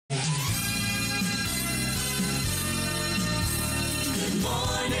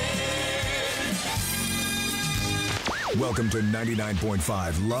Welcome to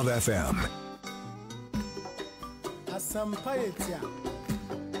 99.5 Love FM. Asampayetia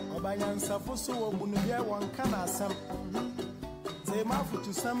Obanyansa fusu wo bunubia wonka na asam. Ze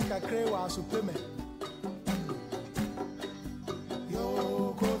mafutu sam kakre wa supreme.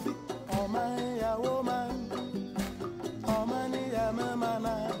 Yo kofi oh man ya woman. Oh man ya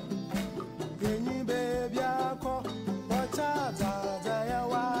mama. Yenyi baby ako wacha za ya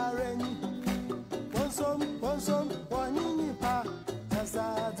wareni. Wonsom wanyinyi pa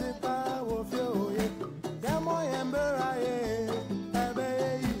Asade pa wofio ye Yamo yembera ye Ebe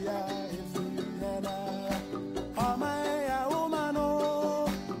ya ifuyena Omae ya umano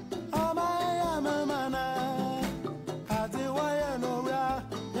Omae ya mamana Adiwa ya nora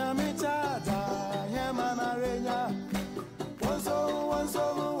Yamichada Yemana renya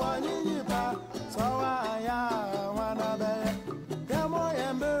Wonsom wanyinyi pa Sawa ya wanabe Yamo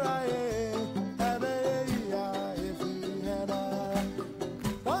yembera ye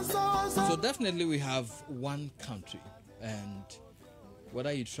So definitely we have one country, and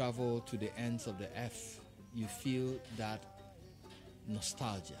whether you travel to the ends of the earth, you feel that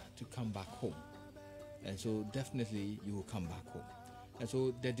nostalgia to come back home. And so definitely you will come back home. And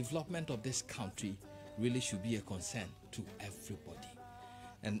so the development of this country really should be a concern to everybody.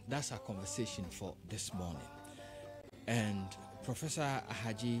 And that's our conversation for this morning. And Professor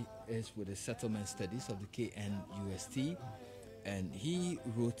Ahaji is with the Settlement Studies of the KNUST. And he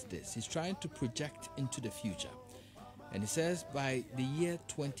wrote this. He's trying to project into the future. And he says by the year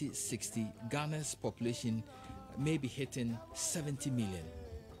 2060, Ghana's population may be hitting 70 million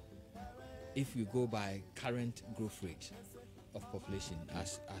if we go by current growth rate of population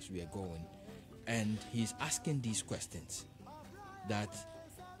as we are going. And he's asking these questions, that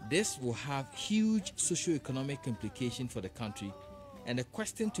this will have huge socio-economic implication for the country. And the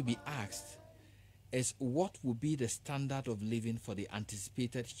question to be asked is, what will be the standard of living for the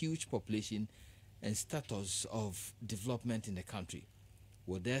anticipated huge population and status of development in the country?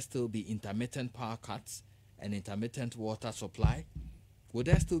 Will there still be intermittent power cuts and intermittent water supply? Will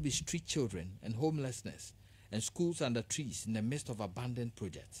there still be street children and homelessness and schools under trees in the midst of abandoned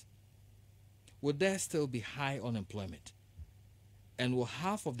projects? Will there still be high unemployment? And will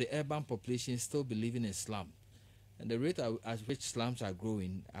half of the urban population still be living in slums? And the rate at which slums are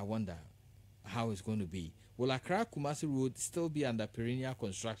growing, I wonder how it's going to be. Will Accra Kumasi Road still be under perennial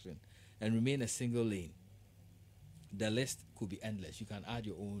construction and remain a single lane? The list could be endless. You can add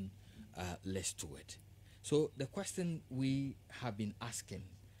your own list to it. So the question we have been asking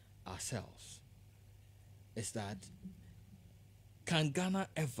ourselves is that, can Ghana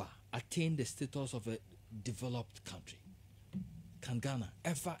ever attain the status of a developed country? Can Ghana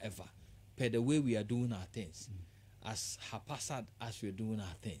ever, per the way we are doing our things, as haphazard as we're doing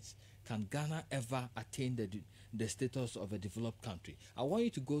our things, can Ghana ever attain the status of a developed country? I want you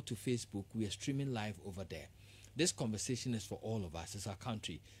to go to Facebook. We are streaming live over there. This conversation is for all of us. It's our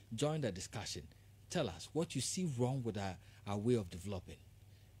country. Join the discussion. Tell us what you see wrong with our way of developing.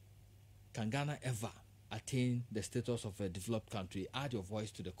 Can Ghana ever attain the status of a developed country? Add your voice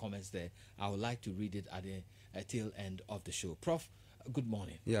to the comments there. I would like to read it at the tail end of the show. Prof, good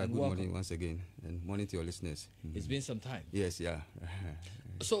morning. Yeah, good morning once again, and morning to your listeners. It's been some time. Yes, yeah.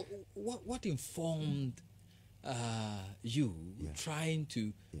 So what informed you trying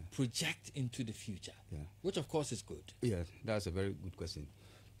to project into the future, which of course is good? Yeah, that's a very good question.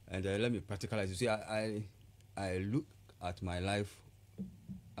 And let me practicalize. You see, I look at my life.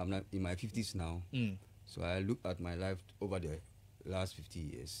 I'm not in my 50s now. So I look at my life over the last 50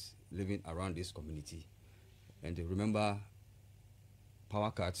 years, living around this community. And remember, power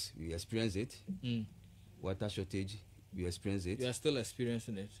cuts, we experience it. Water shortage, we experience it. You are still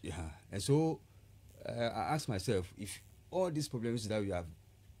experiencing it. Yeah. And so I ask myself, if all these problems that we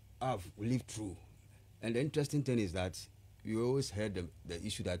have lived through, and the interesting thing is that we always heard the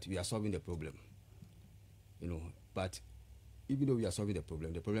issue that we are solving the problem, but even though we are solving the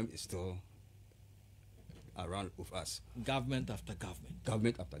problem is still around with us. Government after government.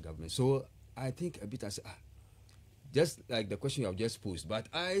 Government after government. So I think a bit as just like the question you have just posed, but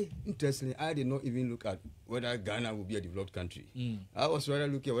interestingly, I did not even look at whether Ghana will be a developed country. I was rather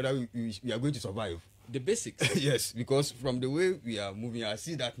looking at whether we are going to survive. The basics. Yes, because from the way we are moving, I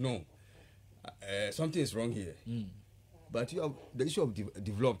see that no, something is wrong here. But the issue of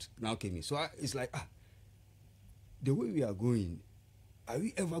developed now came in. So it's like, the way we are going, are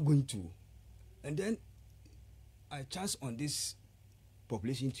we ever going to? And then I chanced on this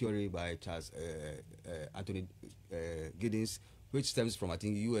population theory by Charles Anthony Giddens, which stems from, I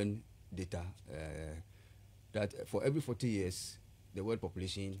think, UN data, that for every 40 years, the world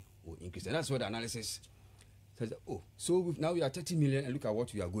population will increase. And that's what the analysis says. Oh, so now we are 30 million, and look at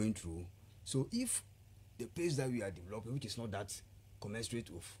what we are going through. So if the pace that we are developing, which is not that commensurate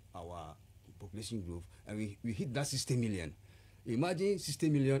with our population growth, and we hit that 60 million, imagine 60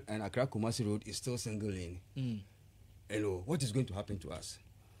 million and Accra Kumasi Road is still single lane. What is going to happen to us?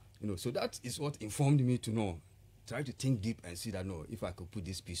 So that is what informed me to know, try to think deep and see that, no, if I could put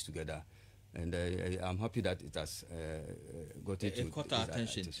this piece together. And I'm happy that it has caught our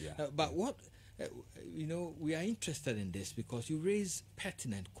attention. But what, we are interested in this because you raise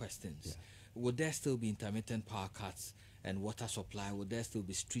pertinent questions. Yeah. Would there still be intermittent power cuts and water supply? Would there still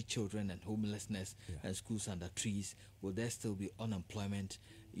be street children and homelessness and schools under trees? Will there still be unemployment?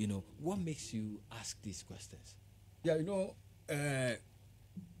 What makes you ask these questions? Yeah,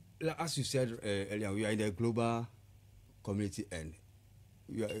 as you said earlier, we are in a global community, and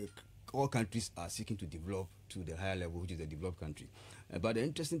all countries are seeking to develop to the higher level, which is a developed country. But the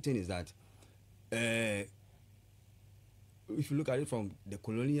interesting thing is that if you look at it from the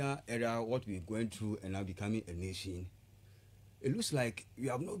colonial era, what we're going through and now becoming a nation, it looks like we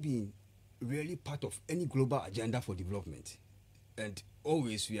have not been really part of any global agenda for development. And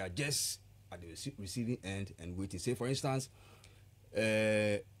always we are just at the receiving end and waiting. Say, for instance,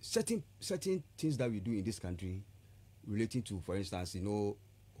 certain things that we do in this country relating to, for instance,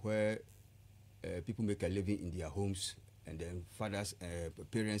 where people make a living in their homes, and then fathers,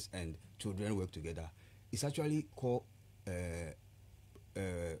 parents and children work together. It's actually called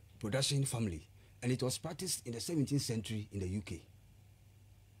production family, and it was practiced in the 17th century in the UK.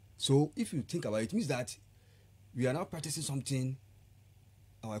 So if you think about it, it means that we are now practicing something.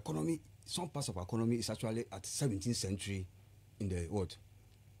 Our economy, some parts of our economy is actually at 17th century in the world.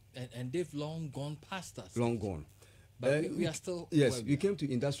 And they've long gone past us. Long gone. But we are still... Yes, we came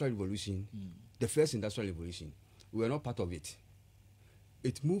to Industrial Revolution, the first Industrial Revolution. We were not part of it.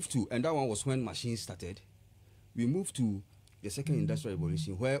 It moved to, and that one was when machines started. We moved to the second Industrial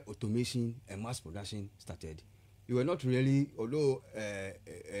Revolution, where automation and mass production started. We were not really, although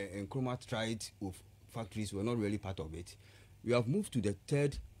Nkrumah tried with factories, we were not really part of it. We have moved to the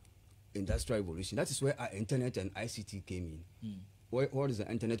third Industrial Revolution. That is where our internet and ICT came in. What is the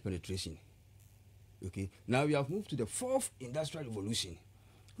internet penetration? Okay. Now we have moved to the fourth Industrial Revolution,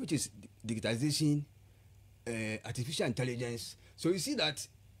 which is digitization, artificial intelligence. So you see that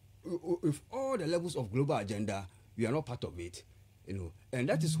with all the levels of global agenda, we are not part of it, and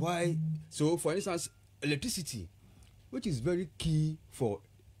that is why. So, for instance, electricity, which is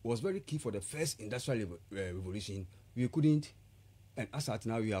was very key for the first Industrial Revolution, we couldn't, and as at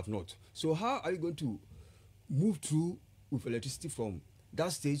now we have not. So how are you going to move through with electricity from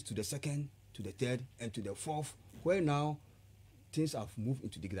that stage to the second, to the third, and to the fourth, where now things have moved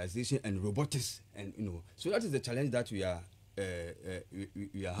into digitalization and robotics, and so that is the challenge that we are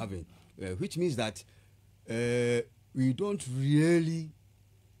having, which means that we don't really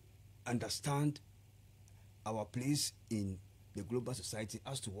understand our place in the global society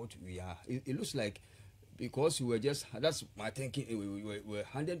as to what we are. It looks like, because we were just, that's my thinking, we were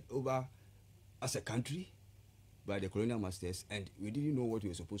handed over as a country by the colonial masters, and we didn't know what we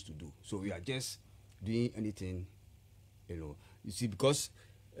were supposed to do. So we are just doing anything, You see, because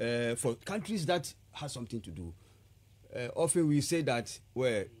for countries that have something to do, often we say that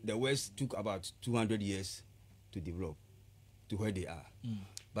where the West took about 200 years to develop to where they are.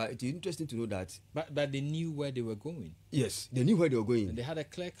 But it is interesting to know that... But they knew where they were going. Yes, they knew where they were going. And they had a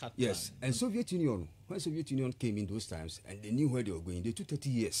clear-cut plan. Yes, and Soviet Union, when Soviet Union came in those times, and they knew where they were going, they took 30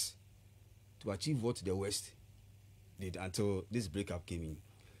 years to achieve what the West did until this breakup came in.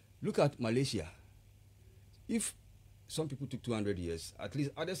 Look at Malaysia. If some people took 200 years, at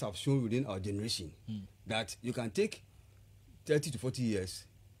least others have shown within our generation that you can take 30 to 40 years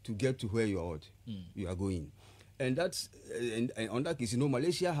to get to where you are going. And that's and on that case,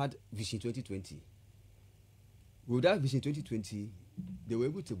 Malaysia had Vision 2020. With that Vision 2020, they were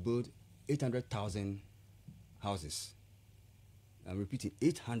able to build 800,000 houses. I'm repeating,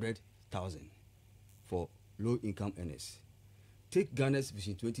 800,000 for low-income earners. Take Ghana's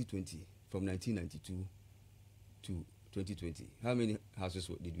Vision 2020 from 1992 to 2020. How many houses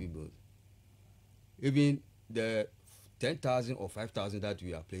did we build? Even the 10,000 or 5,000 that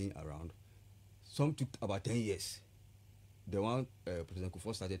we are playing around, some took about 10 years. The one President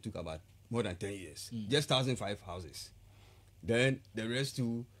Kufuor started took about more than 10 years. Just 1,005 houses. Then the rest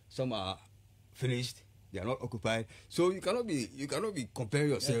too, some are finished, they are not occupied. So you cannot be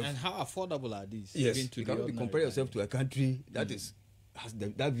comparing yourself. And how affordable are these? Yes, you cannot be comparing yourself to a country that has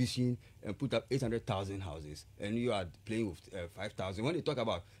that vision and put up 800,000 houses, and you are playing with 5,000. When they talk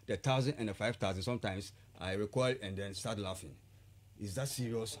about the 1,000 and the 5,000, sometimes I recoil and then start laughing. Is that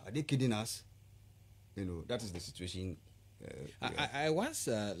serious? Are they kidding us? You know, that is the situation. I once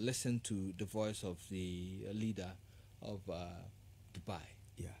listened to the voice of the leader of Dubai.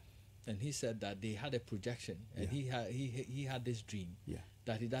 Yeah. And he said that they had a projection, and he had this dream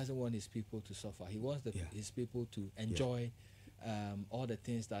that he doesn't want his people to suffer. He wants his people to enjoy all the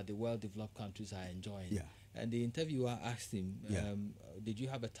things that the well-developed countries are enjoying. Yeah. And the interviewer asked him, did you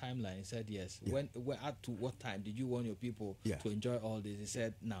have a timeline? He said yes. When up to what time did you want your people to enjoy all this? He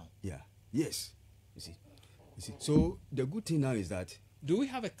said now. Yeah. Yes. You see. So the good thing now is that, do we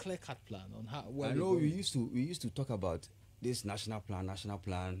have a clear-cut plan on how? I know we used to talk about this national plan,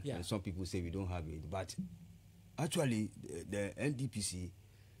 and some people say we don't have it. But actually, the NDPC,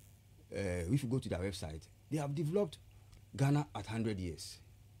 if you go to their website, they have developed Ghana at 100 years.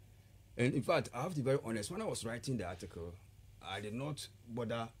 And in fact, I have to be very honest, when I was writing the article, I did not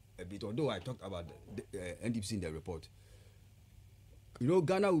bother a bit, although I talked about the NDPC in the report. You know,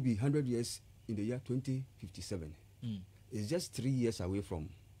 Ghana will be 100 years in the year 2057. It's just 3 years away from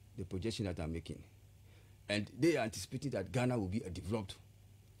the projection that I'm making. And they are anticipating that Ghana will be a developed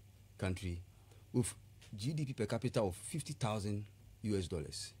country with GDP per capita of $50,000 US.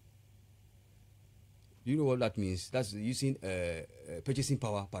 Do you know what that means? That's using purchasing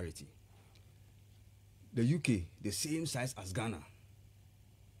power parity. The UK, the same size as Ghana,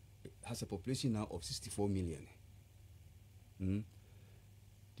 has a population now of 64 million.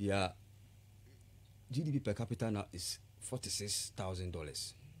 Their GDP per capita now is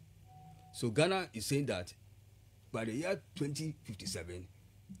 $46,000. So Ghana is saying that by the year 2057,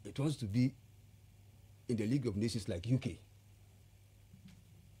 it wants to be in the League of Nations like UK.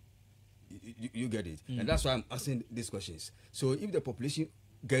 You get it? And that's why I'm asking these questions. So if the population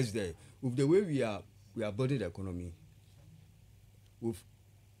gets there, with the way we are building the economy, with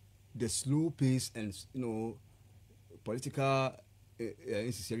the slow pace and, you know, political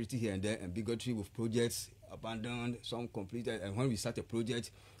insincerity here and there, and bigotry with projects abandoned, some completed, and when we start a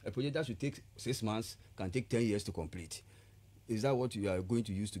project that should take 6 months can take 10 years to complete. Is that what you are going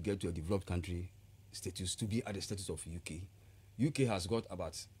to use to get to a developed country status, to be at the status of UK? UK has got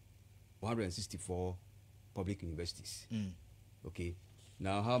about 164 public universities. Okay,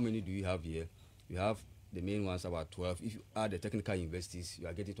 now how many do you have here? You have the main ones, about 12. If you add the technical universities, you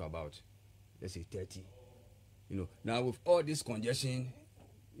are getting to about, let's say, 30. You know, now with all this congestion,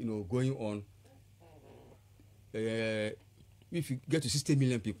 you know, going on, if you get to 60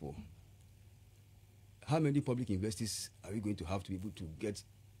 million people, how many public universities are we going to have to be able to get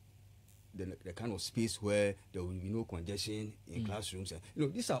the kind of space where there will be no congestion in classrooms? You know,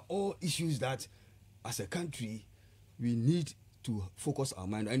 these are all issues that, as a country, we need to focus our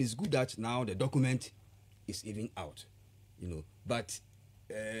mind. And it's good that now the document is even out, you know. But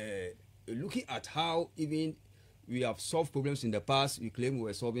looking at how even we have solved problems in the past, we claim we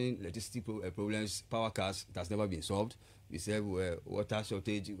were solving electricity problems, power cuts, it has never been solved. We said we were water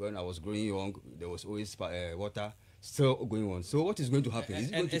shortage. When I was growing young, there was always water. Still going on. So what is going to happen? Is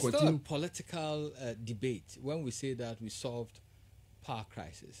it going to continue? Still a political debate when we say that we solved power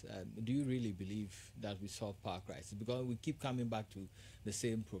crisis. Do you really believe that we solved power crisis? Because we keep coming back to the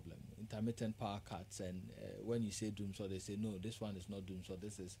same problem, intermittent power cuts, and when you say doom, so they say no, this one is not doom, so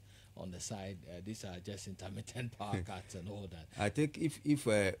this is on the side. These are just intermittent power cuts and all that. I think if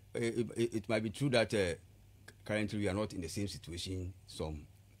it might be true that currently we are not in the same situation some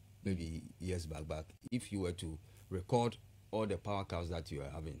maybe years back. If you were to record all the power cuts that you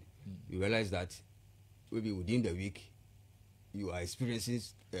are having, you realize that maybe within the week you are experiencing.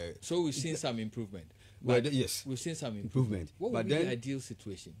 So we've seen some improvement. Well, yes, we've seen some improvement. What would be the ideal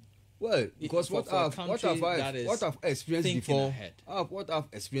situation? Well, because what I've experienced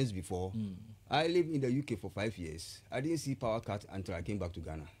before, I lived in the UK for 5 years. I didn't see power cut until I came back to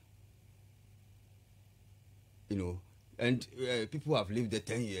Ghana. You know, and people have lived there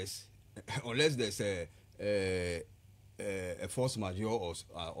 10 years, unless there's a force majeure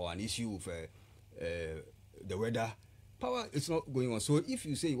or an issue with the weather. Power is not going on. So if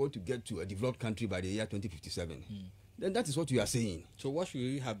you say you want to get to a developed country by the year 2057, then that is what you are saying. So what should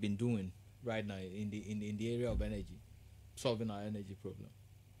we have been doing right now in the area of energy, solving our energy problem,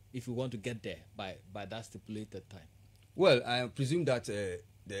 if we want to get there by that stipulated time? Well, I presume that the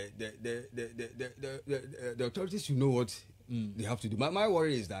authorities should know what they have to do. My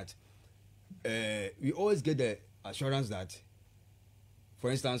worry is that we always get the assurance that, for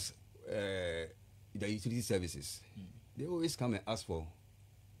instance, the utility services, they always come and ask for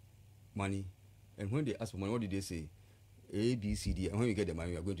money. And when they ask for money, what do they say? A, B, C, D. And when you get the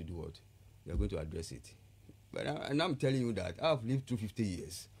money, you are going to do what? You are going to address it. But I'm telling you that I've lived through 50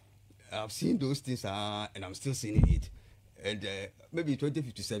 years. I've seen those things, and I'm still seeing it. and maybe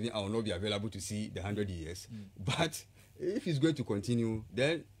 2057 I will not be available to see the 100 years. But if it's going to continue,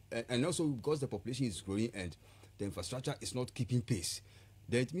 then and also because the population is growing and the infrastructure is not keeping pace,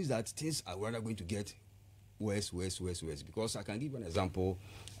 then it means that things are rather going to get worse. Because I can give you an example.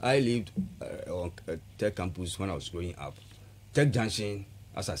 I lived on a Tech campus when I was growing up. Tech Junction,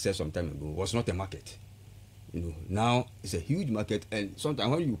 as I said some time ago, was not a market. Now it's a huge market, and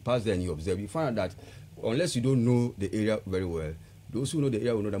sometimes when you pass there and you observe, you find out that unless you don't know the area very well, those who know the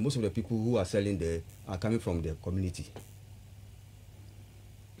area will know that most of the people who are selling there are coming from the community.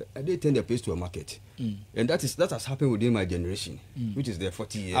 They turn the place to a market, and that has happened within my generation, which is the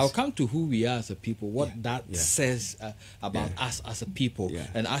 40 years. I'll come to who we are as a people, what that says about us as a people,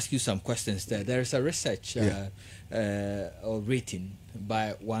 and ask you some questions there. There is a research or rating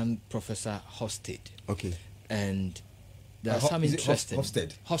by one Professor Hosted. Okay. And there are some interesting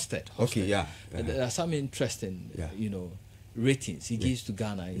Hosted. Okay, there are some interesting, ratings he gives to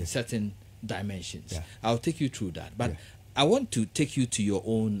Ghana in certain dimensions. I'll take you through that, but I want to take you to your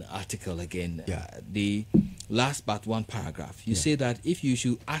own article again. The last but one paragraph. You say that if you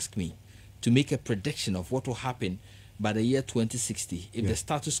should ask me to make a prediction of what will happen by the year 2060, if the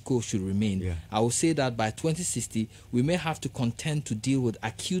status quo should remain, I will say that by 2060, we may have to contend to deal with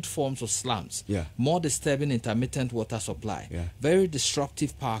acute forms of slums, more disturbing intermittent water supply, very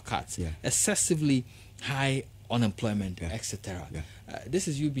disruptive power cuts, excessively high unemployment, etc. This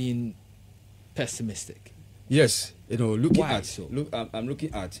is you being pessimistic. Yes, looking Why at so? I'm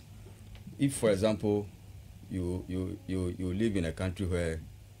looking at if, for example, you live in a country where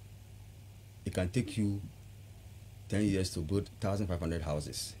it can take you 10 years to build 1,500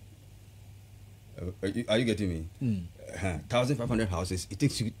 houses. Are you getting me? 1,500 houses, it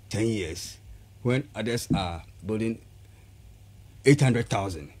takes you 10 years, when others are building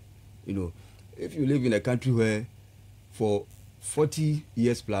 800,000. If you live in a country where for 40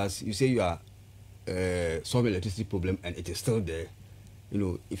 years plus, you say you are solve electricity problem and it is still there.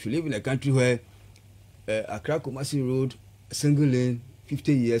 If you live in a country where Accra Kumasi Road, single lane,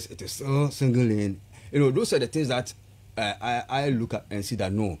 50 years, it is still single lane. Those are the things that I look at and see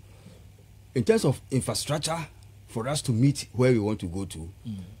that no, in terms of infrastructure, for us to meet where we want to go to,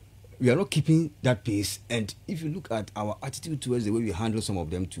 we are not keeping that pace. And if you look at our attitude towards the way we handle some of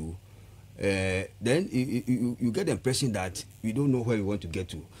them too, then you get the impression that we don't know where we want to get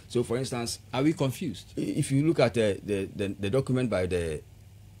to. So, for instance, are we confused? If you look at the document by the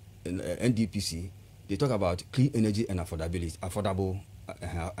NDPC, they talk about clean energy and affordable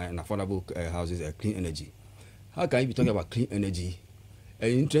houses, clean energy. How can you be talking about clean energy?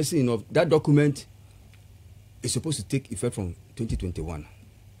 Interesting enough, that document is supposed to take effect from 2021.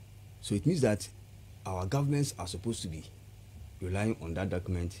 So it means that our governments are supposed to be relying on that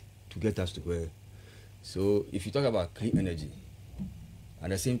document to get us to where. So if you talk about clean energy, at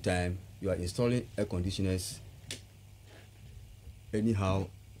the same time you are installing air conditioners anyhow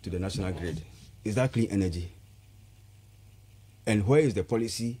to the national grid, is that clean energy? And where is the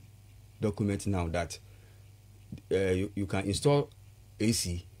policy document now that you can install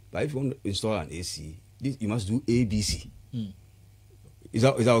AC, but if you want to install an AC, you must do ABC. Is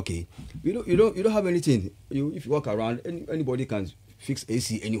that okay? You don't have anything. If you walk around, anybody can fix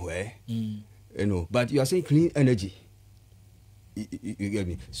AC anywhere. But you are saying clean energy. You get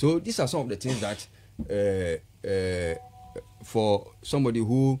me? So these are some of the things that for somebody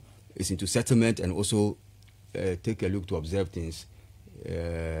who is into settlement and also take a look to observe things,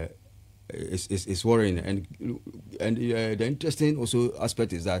 it's worrying. And the interesting also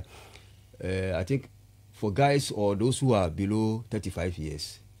aspect is that I think for guys or those who are below 35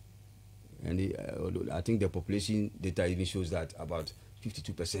 years, and I think the population data even shows that about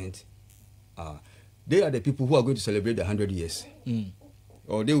 52% they are the people who are going to celebrate the 100 years.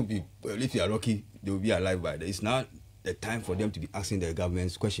 Or they will be, if you are lucky, they will be alive by then. It's now the time for them to be asking their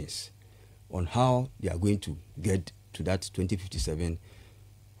governments questions on how they are going to get to that 2057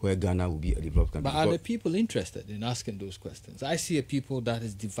 where Ghana will be a developed country. But are the people interested in asking those questions? I see a people that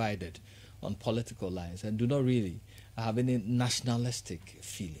is divided on political lines and do not really have any nationalistic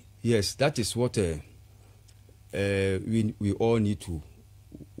feeling. Yes, that is what we all need to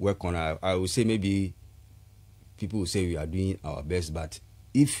work on. I would say maybe people will say we are doing our best, but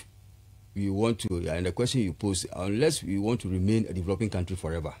if we want to, and the question you pose, unless we want to remain a developing country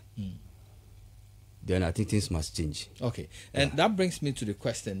forever, then I think things must change. Okay, and that brings me to the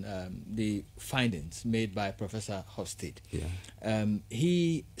question, the findings made by Professor Hosted.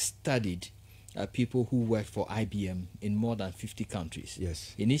 He studied people who worked for IBM in more than 50 countries.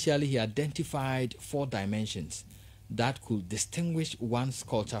 Yes. Initially, he identified 4 dimensions that could distinguish one's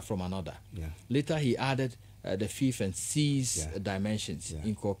culture from another. Later, he added the fifth and sixth dimensions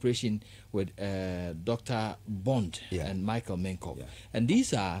in cooperation with Dr. Bond and Michael Menkop. And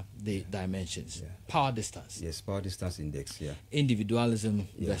these are the dimensions. Power distance. Yes, power distance index. Individualism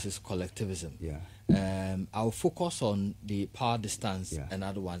versus collectivism. I'll focus on the power distance and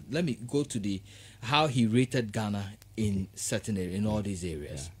other one. Let me go to how he rated Ghana in certain areas, in all these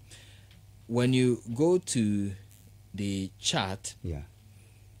areas. When you go to the chart,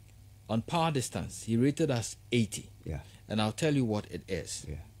 on power distance, he rated us 80. And I'll tell you what it is.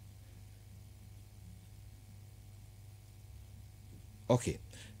 Okay.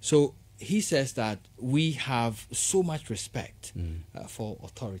 So he says that we have so much respect for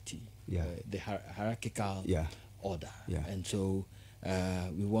authority, the hierarchical order. And so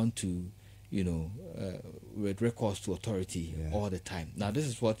we want to, with recourse to authority all the time. Now, this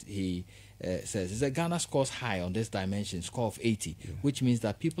is what he says. Is that Ghana scores high on this dimension, score of 80, which means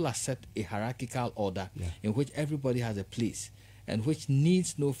that people accept a hierarchical order in which everybody has a place and which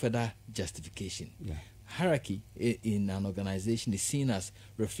needs no further justification. Hierarchy in an organization is seen as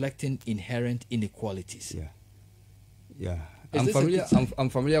reflecting inherent inequalities. I'm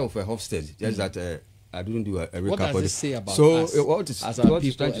familiar with Hofstede. Just that I didn't do a recap. What does it say about us what as our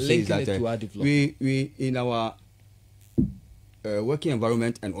people, trying to say is that to our development? we in our working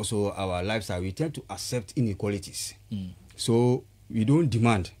environment and also our lifestyle, we tend to accept inequalities. So we don't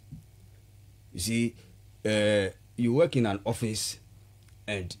demand. You see, you work in an office,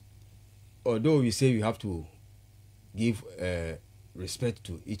 and although we say you have to give respect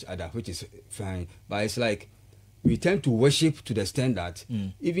to each other, which is fine, but it's like we tend to worship to the extent that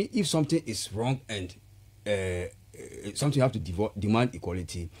even if something is wrong and something you have to demand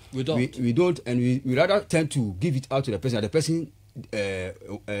equality, we don't, and we rather tend to give it out to the person. The person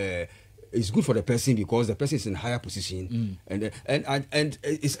is good for the person because the person is in higher position, and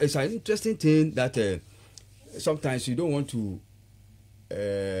it's an interesting thing that sometimes you don't want to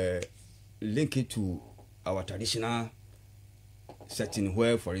link it to our traditional setting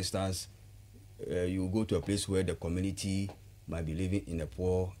where, for instance, you go to a place where the community might be living in a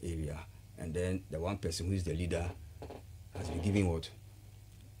poor area, and then the one person who is the leader has been given what?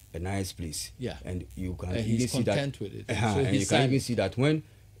 A nice place. And you can even see that. With it. And you can even see that when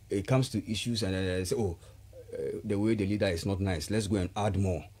it comes to issues and say, the way the leader is not nice, let's go and add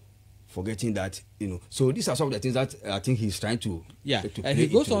more. Forgetting that, so these are some of the things that I think he's trying to and he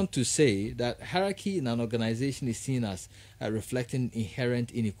goes on to say that hierarchy in an organization is seen as reflecting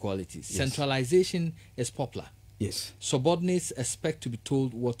inherent inequalities. Centralization is popular. Subordinates expect to be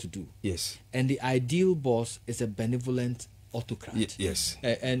told what to do. And the ideal boss is a benevolent autocrat.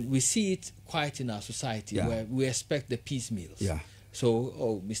 And we see it quite in our society where we expect the piecemeals.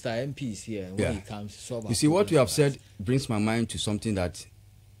 So, Mr. MP is here, and when he comes, solve. You see, what you have said brings my mind to something that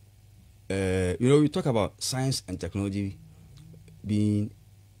we talk about science and technology being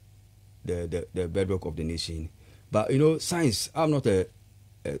the bedrock of the nation. But, science, I'm not a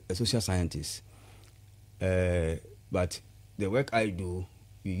social scientist. But the work I do,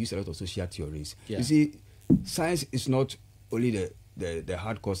 we use a lot of social theories. You see, science is not only the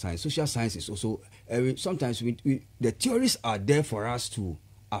hardcore science. Social science is also, sometimes the theories are there for us to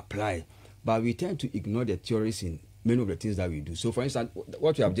apply. But we tend to ignore the theories in many of the things that we do. So, for instance,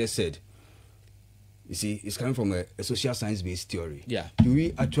 what you have just said, you see, it's coming from a social science-based theory. Do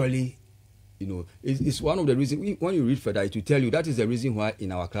we actually, it's one of the reasons, when you read further, it will tell you that is the reason why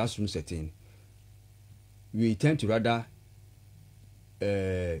in our classroom setting, we tend to rather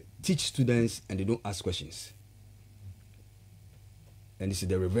teach students and they don't ask questions. And this is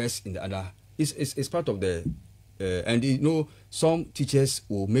the reverse in the other. It's part of the, and some teachers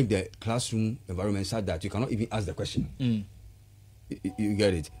will make the classroom environment such that you cannot even ask the question. You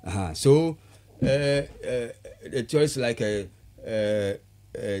get it? So, the theory is like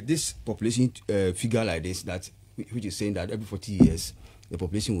this population figure like this, which is saying that every 40 years the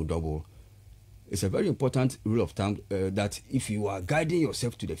population will double. It's a very important rule of thumb that if you are guiding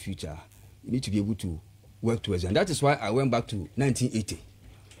yourself to the future, you need to be able to work towards it. And that is why I went back to 1980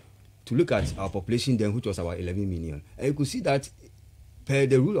 to look at our population then, which was about 11 million. And you could see that per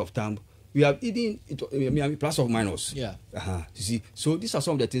the rule of thumb, we have even plus or minus. You see, so these are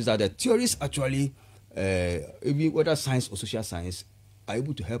some of the things that the theories actually, even whether science or social science, are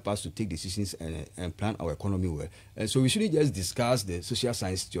able to help us to take decisions and plan our economy well. And so we shouldn't just discuss the social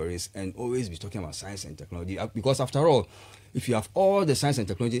science theories and always be talking about science and technology, because after all, if you have all the science and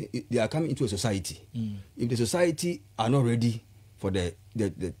technology, they are coming into a society. If the society are not ready for the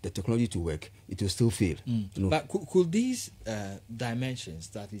technology to work, it will still fail. But could these dimensions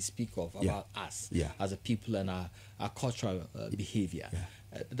that we speak of about us as a people and our cultural behavior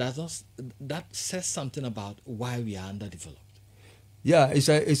that says something about why we are underdeveloped. Yeah, it's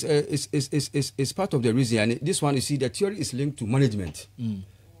part of the reason. And this one, you see, the theory is linked to management.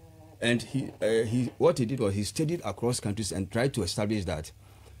 And he what he did was he studied across countries and tried to establish that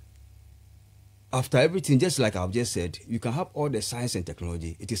after everything, just like I've just said, you can have all the science and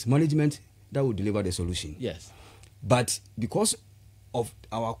technology. It is management that will deliver the solution. Yes. But because of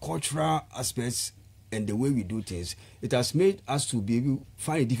our cultural aspects and the way we do things, it has made us to be able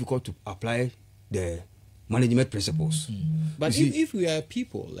find it difficult to apply the management principles. But if we are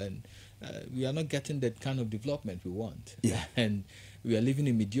people and we are not getting that kind of development we want, and we are living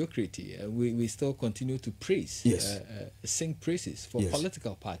in mediocrity, we still continue to praise, sing praises for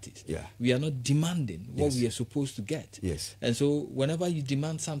political parties. We are not demanding what we are supposed to get. And so whenever you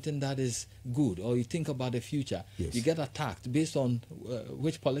demand something that is good, or you think about the future, you get attacked based on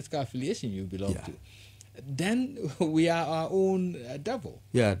which political affiliation you belong to. Then we are our own devil.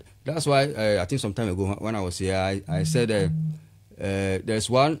 Yeah, that's why I think some time ago when I was here, I said there's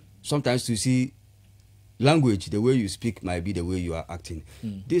one, sometimes you see language, the way you speak might be the way you are acting.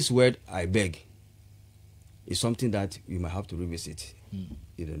 This word, I beg, is something that you might have to revisit.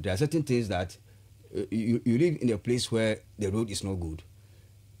 You know, there are certain things that you live in a place where the road is not good,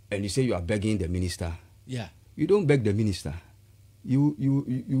 and you say you are begging the minister. You don't beg the minister.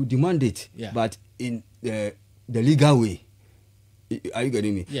 You demand it, but in the legal way. Are you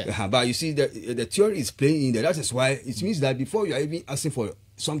getting me? But you see, the theory is playing in there. That is why it means that before you are even asking for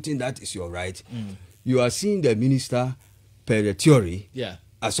something that is your right, you are seeing the minister per the theory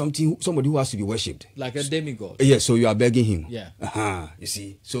as somebody who has to be worshipped, like a demigod. Yes, so you are begging him. You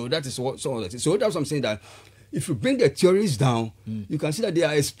see, so that is what some of that is. So that's what I'm saying, that if you bring the theories down, you can see that they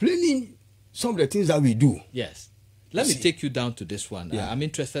are explaining some of the things that we do. Yes. Let me take you down to this one. I'm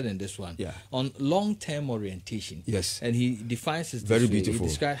interested in this one. On long-term orientation. And he defines it very beautiful. He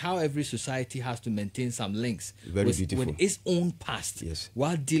describes how every society has to maintain some links with its own past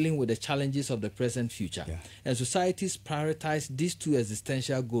while dealing with the challenges of the present future. And societies prioritize these two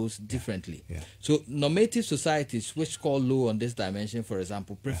existential goals differently. So normative societies, which score low on this dimension, for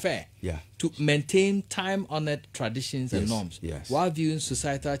example, prefer to maintain time-honored traditions and norms while viewing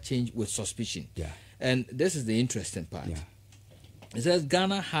societal change with suspicion. And this is the interesting part. It says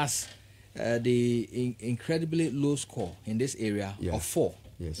Ghana has the incredibly low score in this area of 4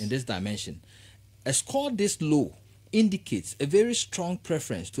 in this dimension. A score this low indicates a very strong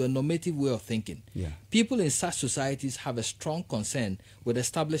preference to a normative way of thinking. People in such societies have a strong concern with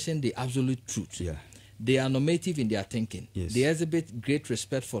establishing the absolute truth. They are normative in their thinking. They exhibit great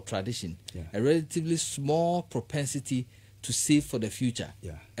respect for tradition, a relatively small propensity to save for the future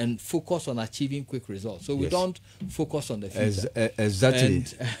and focus on achieving quick results. So we don't focus on the future. Exactly.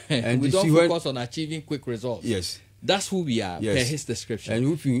 And we don't focus on achieving quick results. That's who we are, per his description.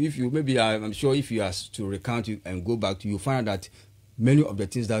 And if you maybe, I'm sure if you ask to recount it and go back to, you find that many of the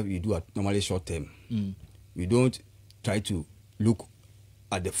things that we do are normally short term. We don't try to look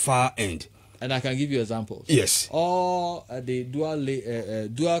at the far end. And I can give you examples. All the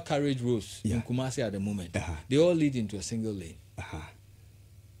dual carriage roads in Kumasi at the moment, they all lead into a single lane.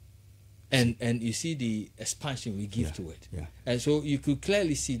 And you see the expansion we give to it. And so you could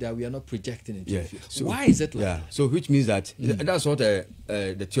clearly see that we are not projecting into the future. So why is it like that? So which means that that's what the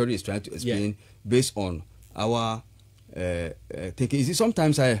theory is trying to explain based on our thinking. You see,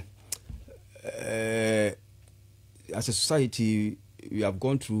 sometimes as a society, we have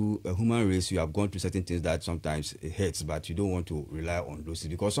gone through a human race, we have gone through certain things that sometimes it hurts, but you don't want to rely on those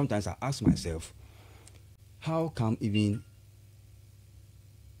things. Because sometimes I ask myself, how come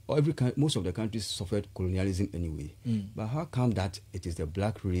most of the countries suffered colonialism anyway, but how come that it is the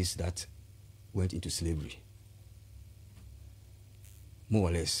black race that went into slavery? More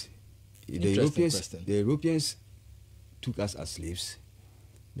or less. The Europeans took us as slaves.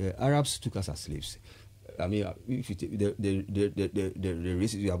 The Arabs took us as slaves. I mean, if you take the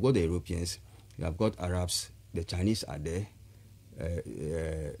races, you have got the Europeans, you have got Arabs, the Chinese are there,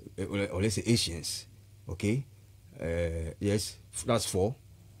 or let's say Asians, okay? Yes, that's 4.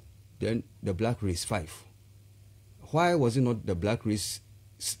 Then the black race, 5. Why was it not the black race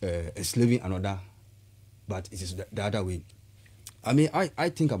enslaving another, but it is the other way? I mean, I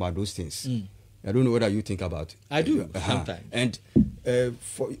think about those things. I don't know whether you think about it. I do, sometimes. And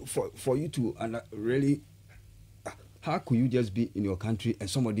for you to really, how could you just be in your country and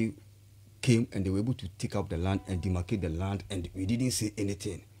somebody came and they were able to take up the land and demarcate the land and we didn't say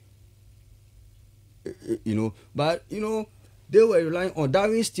anything? But they were relying on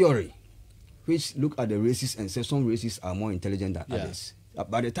Darwin's theory, which look at the races and say some races are more intelligent than others.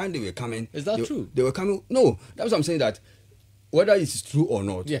 By the time they were coming, is that true? They were coming. No, that's what I'm saying. That whether it's true or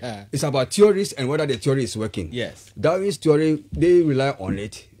not. Yeah. It's about theories and whether the theory is working. Yes. Darwin's theory, they rely on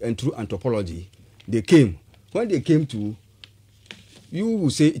it, and through anthropology, they came. When they came to, you will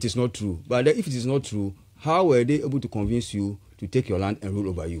say it is not true. But if it is not true, how were they able to convince you to take your land and rule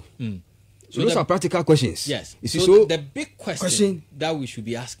over you? So those are practical questions. Yes. You see, so the big question that we should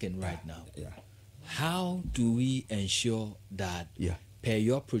be asking right now, how do we ensure that per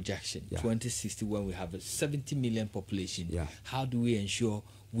your projection, 2060, when we have a 70 million population, how do we ensure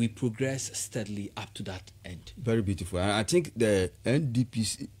we progress steadily up to that end? Very beautiful. And I think the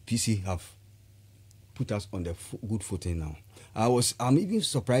NDPC have put us on the good footing now. I'm even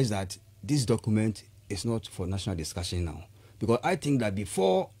surprised that this document is not for national discussion now, because I think that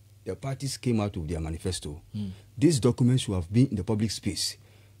before the parties came out with their manifesto, this document should have been in the public space.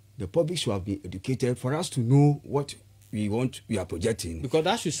 The public should have been educated for us to know what we are projecting. Because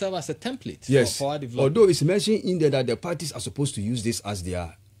that should serve as a template for our development. Although it's mentioned in there that the parties are supposed to use this as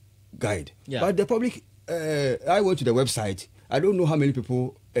their guide. Yeah. But the public, I went to the website, I don't know how many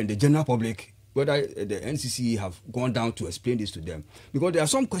people in the general public, whether the NCC have gone down to explain this to them. Because there are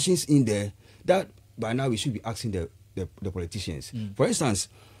some questions in there that by now we should be asking the politicians. For instance,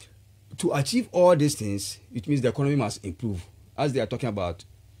 to achieve all these things, it means the economy must improve. As they are talking about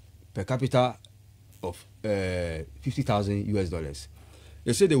per capita of $50,000.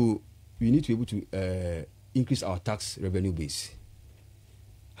 They say we need to be able to increase our tax revenue base.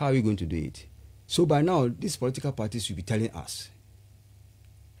 How are we going to do it? So by now, these political parties should be telling us.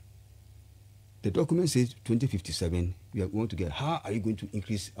 The document says 2057, we want to get, how are you going to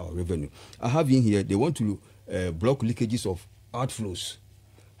increase our revenue? I have in here, they want to block leakages of outflows.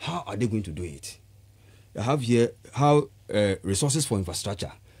 How are they going to do it? I have here how resources for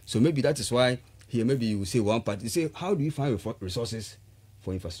infrastructure. So maybe that is why here maybe you will say one part. You say, how do you find resources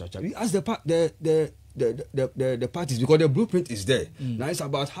for infrastructure? We ask the parties, because the blueprint is there. Now it's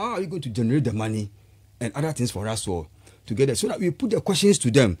about how are you going to generate the money and other things for us all together, so that we put the questions to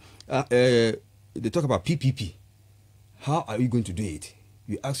them. They talk about PPP. How are you going to do it?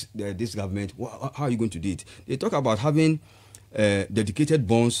 We ask this government, how are you going to do it? They talk about having dedicated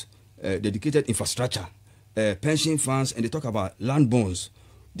bonds, dedicated infrastructure, pension funds, and they talk about land bonds.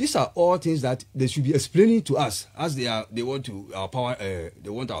 These are all things that they should be explaining to us, as they want our power, they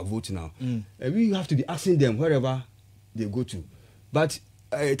want our vote now. We have to be asking them wherever they go to. But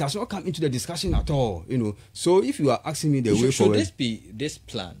it has not come into the discussion at all, So if you are asking me the way forward, should this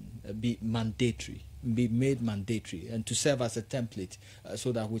plan be mandatory, be made mandatory, and to serve as a template,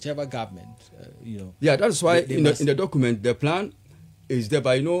 so that whichever government, Yeah, that's why in the document the plan is there,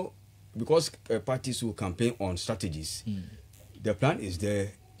 but because parties will campaign on strategies, the plan is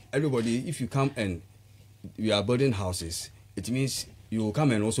there. Everybody, if you come and we are building houses, it means you will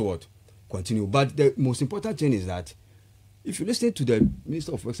come and also continue. But the most important thing is that if you listen to the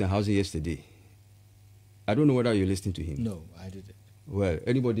Minister of Works and Housing yesterday, I don't know whether you listened to him. No, I didn't. Well,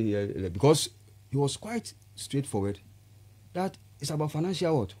 anybody here, because he was quite straightforward, that it's about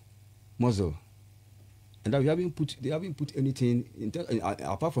financial muscle, and that they haven't put anything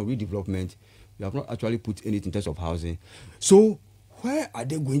apart from redevelopment. We have not actually put anything in terms of housing. So where are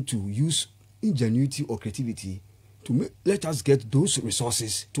they going to use ingenuity or creativity to let us get those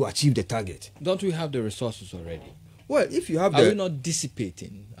resources to achieve the target? Don't we have the resources already? Well, if you have Are we not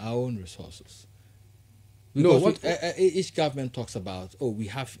dissipating our own resources? Because each government talks about, we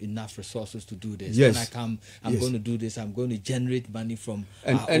have enough resources to do this. Yes. When I'm going to do this, I'm going to generate money from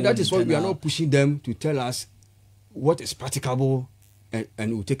and that is why we are not pushing them to tell us what is practicable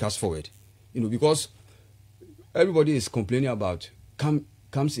and will take us forward. Because everybody is complaining about,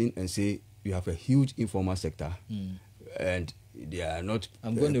 comes in and say, we have a huge informal sector, and they are not.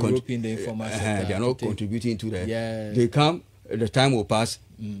 I'm going to rope in the informal sector. They are not contributing to that. Yeah. They come, the time will pass,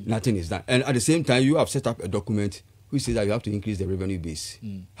 nothing is done. And at the same time, you have set up a document which says that you have to increase the revenue base.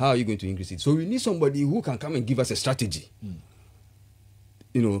 How are you going to increase it? So we need somebody who can come and give us a strategy.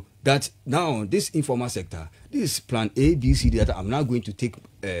 That now this informal sector, this is plan A, B, C, D, that I'm now going to take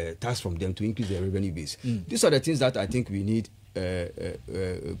tax from them to increase their revenue base. These are the things that I think we need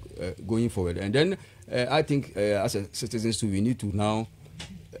going forward. And then I think as a citizens too, we need to now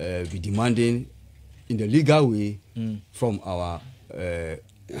be demanding in the legal way from our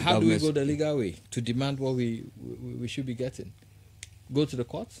how do we go the legal way to demand what we should be getting? Go to the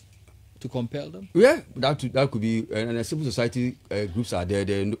courts to compel them? Yeah, that could be, and the civil society groups are there.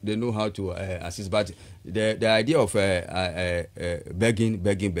 They know how to assist. But the idea of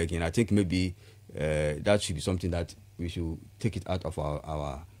begging, I think maybe that should be something that we should take it out of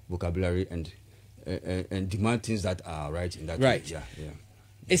our vocabulary and demand things that are right in that way. Yeah.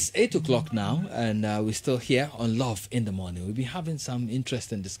 It's 8 o'clock now, and we're still here on Love in the Morning. We'll be having some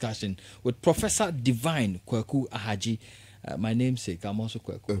interesting discussion with Professor Divine Kweku Ahaji, my namesake. I'm also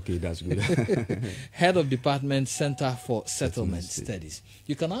Kweku. Okay, that's good. Head of Department Center for Settlement Studies.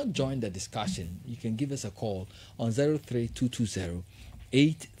 You can now join the discussion. You can give us a call on 03220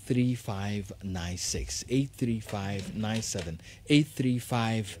 83596, 83597,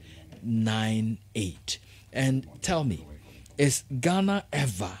 83598. And tell me, is Ghana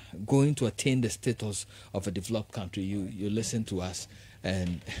ever going to attain the status of a developed country? You listen to us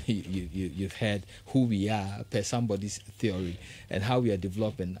and you've heard who we are per somebody's theory and how we are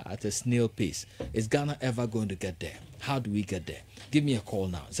developing at a snail pace. Is Ghana ever going to get there? How do we get there? Give me a call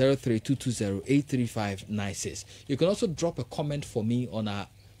now, 03220-83596. You can also drop a comment for me on our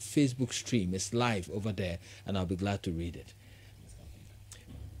Facebook stream. It's live over there, and I'll be glad to read it.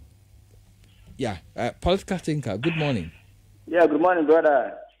 Yeah, Political Thinker, good morning. Yeah, good morning,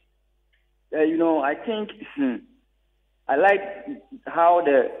 brother. I think I like how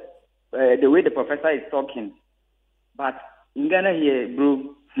the way the professor is talking, but in Ghana here,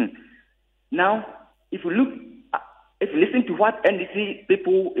 bro. Now, if you listen to what NDC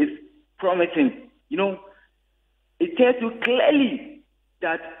people is promising, it tells you clearly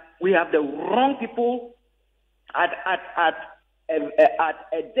that we have the wrong people at a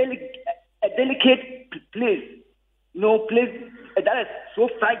delicate place. Place that is so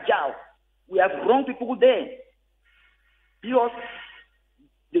fragile. We have wrong people there. Because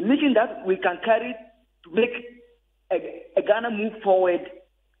the mission that we can carry to make a Ghana move forward,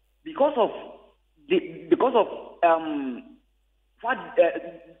 because of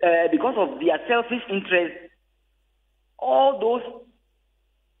their selfish interests, all those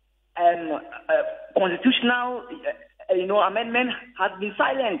constitutional amendment has been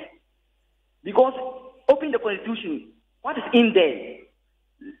silent. Because open the constitution, what is in there?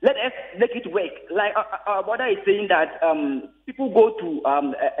 Let us make it work. Like our brother is saying that people go to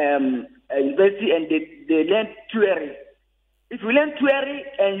university and they learn theory. If you learn theory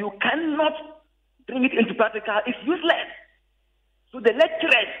and you cannot bring it into practical, it's useless. So the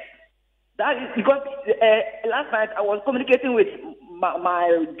lecturers, that is because last night I was communicating with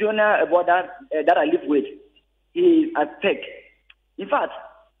my junior brother that I live with. He is at Tech. In fact,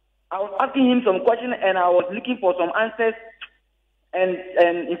 I was asking him some questions and I was looking for some answers. And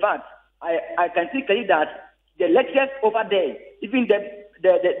in fact, I can see clearly that the lectures over there, even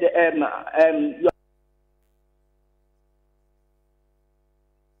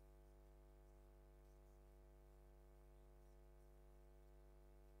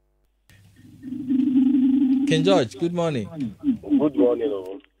King George, good morning. Good morning,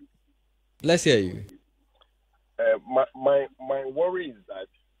 all. Let's hear you. My worry is that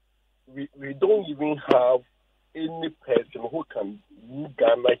we don't even have any person who can rule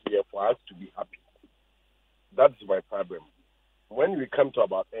Ghana here for us to be happy. That's my problem. When we come to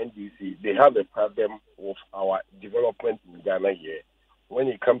about NDC, they have a problem of our development in Ghana here. When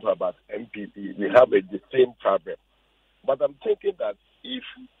it comes to about MPP, we have the same problem. But I'm thinking that if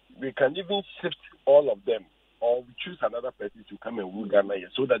we can even shift all of them, or we choose another person to come and rule Ghana here,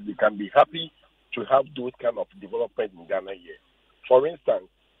 so that we can be happy to have those kind of development in Ghana here. For instance,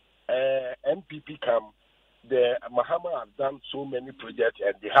 MPP come. The Mahama have done so many projects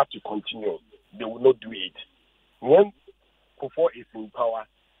and they have to continue. They will not do it. When Kufuor is in power,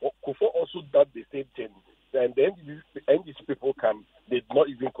 Kufuor also does the same thing. And then these people come, they do not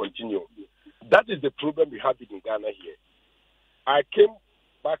even continue. That is the problem we have in Ghana here. I came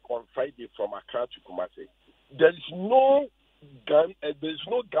back on Friday from Accra to Kumasi. There is no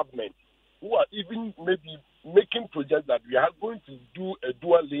government who are even maybe making projects that we are going to do a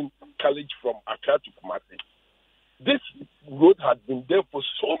dual lane college from Accra to Kumasi. This road has been there for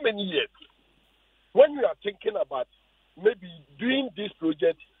so many years. When we are thinking about maybe doing this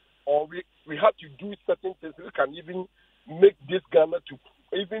project, or we have to do certain things, we can even make this Ghana to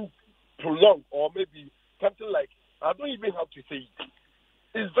even prolong, or maybe something like, I don't even have to say it.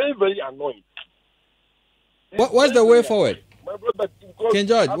 It's very, very annoying. What's the way forward? My brother, King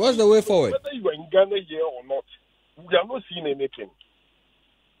George, what's the way forward? Whether you are in Ghana here or not, we are not seeing anything.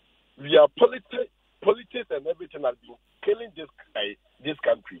 We are politics and everything has been killing this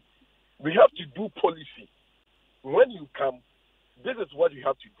country. We have to do policy. When you come, this is what you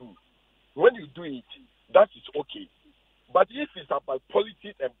have to do. When you do it, that is okay. But if it's about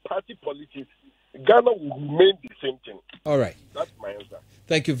politics and party politics, Ghana will remain the same thing. All right. That's my answer.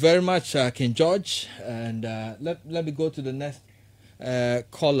 Thank you very much, King George. And let me go to the next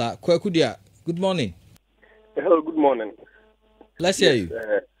caller. Kwekudia, good morning. Hello, good morning. Let's hear you.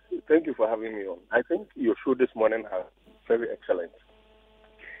 Thank you for having me on. I think your show this morning has very excellent.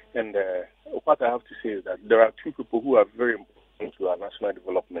 And what I have to say is that there are two people who are very important to our national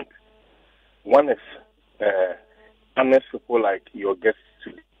development. One is honest people like your guests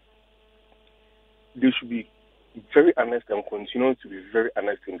today. They should be very honest and continue to be very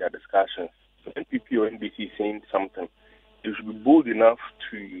honest in their discussions. So NPP or NBC saying something, they should be bold enough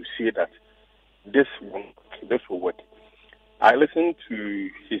to say that this will work. I listened to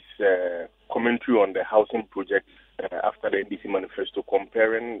his commentary on the housing project after the NDC manifesto,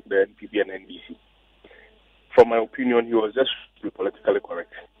 comparing the NPP and NDC. From my opinion, he was just politically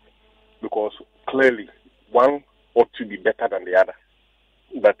correct, because clearly one ought to be better than the other.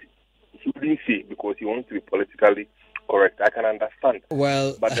 But he didn't say because he wants to be politically correct. I can understand.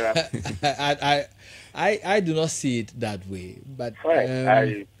 Well, but I do not see it that way. But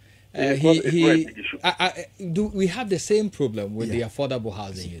fine. We have the same problem with the affordable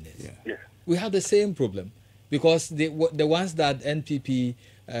housing units. Yeah. We have the same problem because the ones that NPP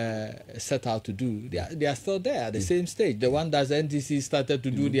set out to do, they are still there at the same stage. The one that NDC started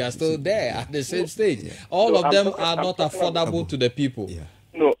to do, they are still there at the same stage. All of them are not affordable to the people. Yeah.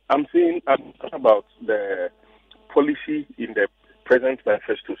 No, I'm talking about the policy in the present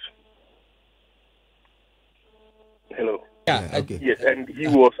manifestos. Hello. Yeah. Okay. Yes, and he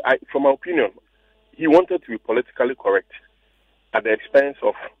was, from my opinion, he wanted to be politically correct at the expense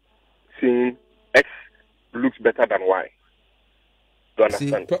of saying X looks better than Y. Do you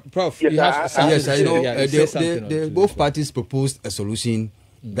understand? Prof, yes, I know. Both parties proposed a solution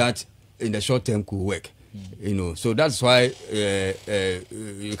that in the short term could work. So that's why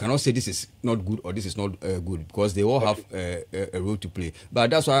you cannot say this is not good or this is not good, because they all have a role to play.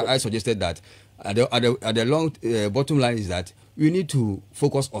 But that's why I suggested that at the long bottom line is that we need to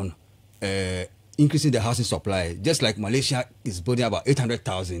focus on increasing the housing supply, just like Malaysia is building about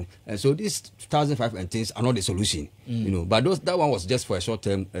 800,000, and so these 1,500 and things are not the solution. But that one was just for a short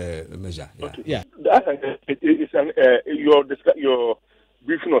term measure. Yeah. Your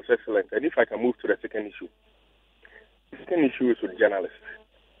briefing was excellent, and if I can move to the second issue. The second issue is with journalists.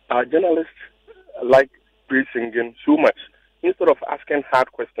 Our journalists like praise singing so much instead of asking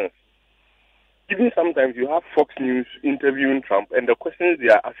hard questions. Even sometimes you have Fox News interviewing Trump, and the questions they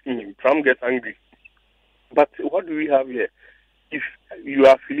are asking him, Trump gets angry. But what do we have here? If you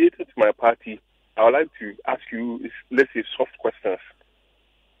are affiliated to my party, I would like to ask you, let's say, soft questions.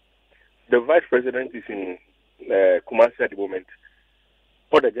 The vice president is in Kumasi at the moment.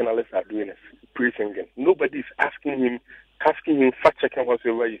 What the journalists are doing is praising him. Nobody is asking him, fact-checking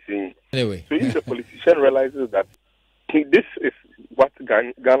whatever he's saying. Anyway. So if the politician realizes that this is what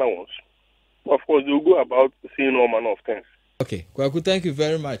Ghana wants, of course, they'll go about saying all manner of things. Okay, Kwaku, thank you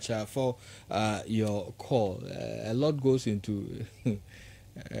very much for your call. A lot goes into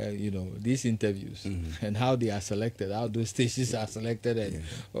these interviews and how they are selected, how those stations are selected, and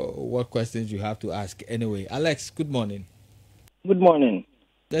what questions you have to ask. Anyway, Alex, good morning. Good morning.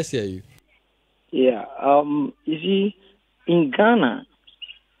 Let's hear you. Yeah. You see, in Ghana,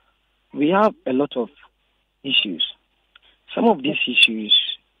 we have a lot of issues. Some of these issues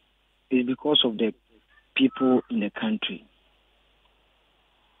is because of the people in the country.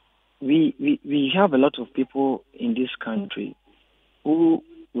 We have a lot of people in this country who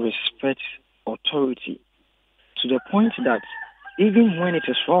respect authority to the point that even when it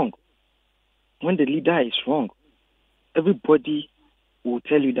is wrong, when the leader is wrong, everybody will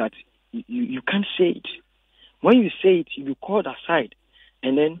tell you that you can't say it. When you say it, you'll be called aside,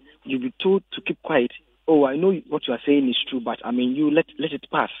 and then you'll be told to keep quiet. Oh, I know what you are saying is true, but you let it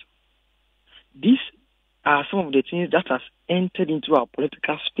pass. These are some of the things that has entered into our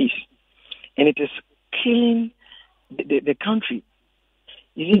political space, and it is killing the country.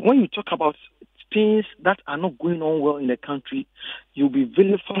 You see, when you talk about things that are not going on well in the country, you'll be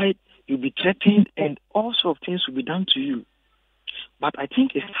vilified, you'll be threatened, and all sorts of things will be done to you. But I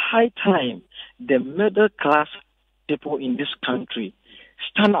think it's high time the middle class people in this country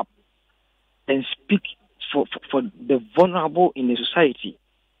stand up and speak for the vulnerable in the society.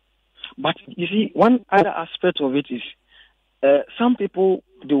 But you see, one other aspect of it is some people,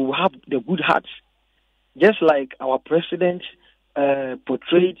 they will have the good hearts, just like our president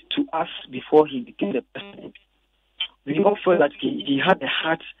portrayed to us before he became the president. We all felt that he had the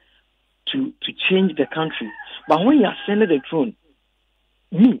heart to change the country. But when he ascended the throne,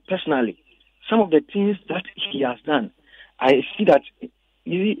 me personally, some of the things that he has done, I see that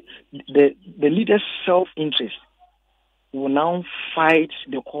the leader's self-interest will now fight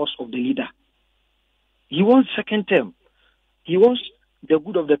the cause of the leader. He wants second term. He wants the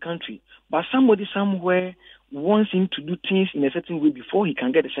good of the country. But somebody somewhere wants him to do things in a certain way before he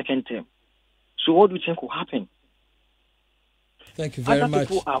can get a second term. So what do you think will happen? Thank you very Other much.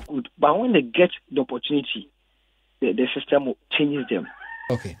 people are good, but when they get the opportunity, the system changes them.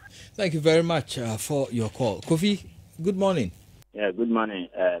 Okay. Thank you very much for your call. Kofi, good morning. Yeah, good morning,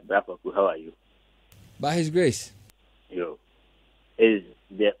 Bravo. How are you? By His grace. Yo. Is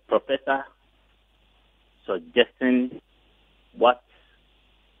the professor suggesting what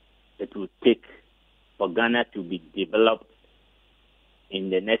it will take for Ghana to be developed in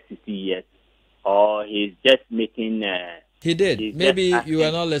the next 60 years? Or he's just making... He did. Maybe you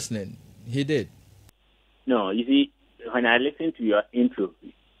were not listening. He did. No, you see, when I listened to your intro,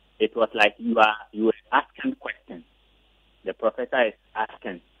 it was like you were asking questions. The professor is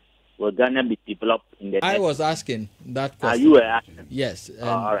asking, will Ghana be developed in the I next... was asking that question. You were asking? Yes. And,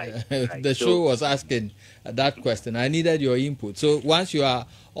 all right. The show was asking that question. I needed your input. So once you are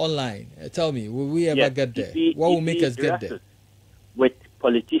online, tell me, will we ever get there? What will make us get there? With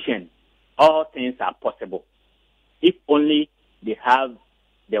politicians, all things are possible. If only they have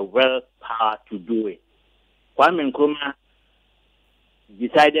the willpower to do it. Kwame Nkrumah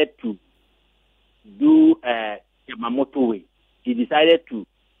decided to do Yamamoto way. He decided to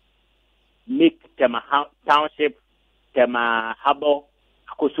make Tema Township, Tema Harbor,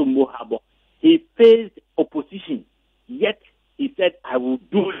 Akosombo Harbor. He faced opposition, yet he said, I will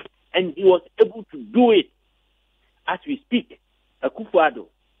do it. And he was able to do it. As we speak, Akufo-Addo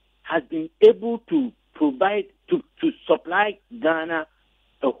has been able to provide, to supply Ghana,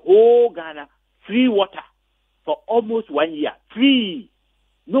 the whole Ghana, free water for almost 1 year. Free.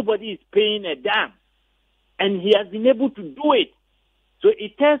 Nobody is paying a damn. And he has been able to do it. So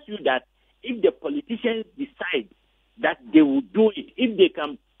it tells you that if the politicians decide that they will do it, if they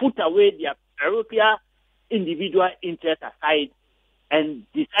can put away their parochial individual interests aside and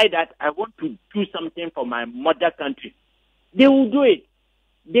decide that I want to do something for my mother country, they will do it.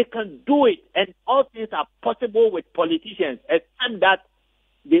 They can do it. And all things are possible with politicians, except that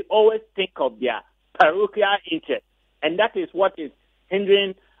they always think of their parochial interests. And that is what is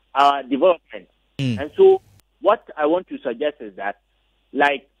hindering our development. And so what I want to suggest is that,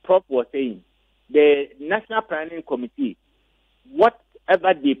 like Prof was saying, the National Planning Committee,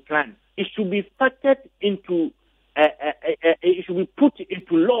 whatever they plan, it should be factored into, it should be put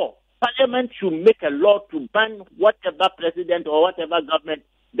into law. Parliament should make a law to ban whatever president or whatever government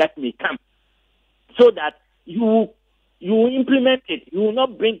that may come, so that you implement it. You will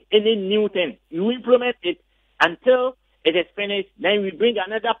not bring any new thing. You implement it until it is finished. Then we bring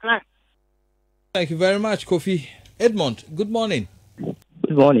another plan. Thank you very much, Kofi. Edmond, good morning.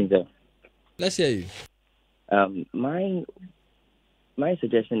 Good morning, sir. Let's hear you. My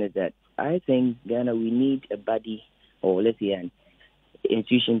suggestion is that I think Ghana, we need a body, or let's say an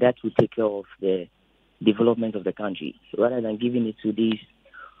institution that will take care of the development of the country, rather than giving it to these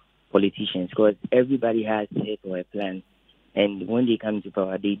politicians, because everybody has a head or a plan, and when they come to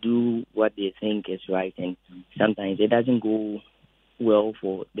power, they do what they think is right, and sometimes it doesn't go well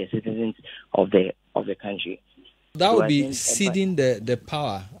for the citizens of the country. That would be ceding the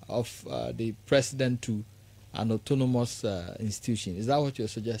power of the president to an autonomous institution. Is that what you're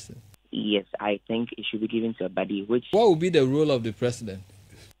suggesting? Yes, I think it should be given to a body which... What would be the role of the president?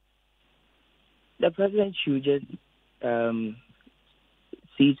 The president should just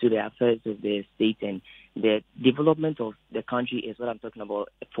see to the affairs of the state, and the development of the country is what I'm talking about.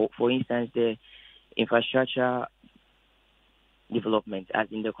 For instance, the infrastructure development,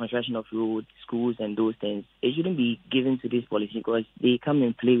 as in the construction of roads, schools, and those things. It shouldn't be given to these politicians, because they come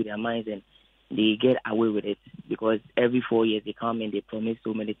and play with their minds and they get away with it, because every 4 years they come and they promise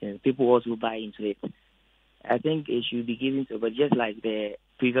so many things. People also buy into it. I think it should be given to, but just like the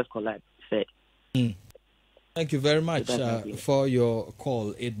previous caller said. Thank you very much for your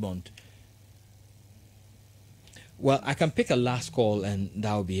call, Edmond. Well, I can pick a last call and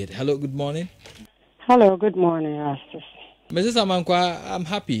that will be it. Hello, good morning. Hello, good morning, Rastus. Mrs. Amankwa, I'm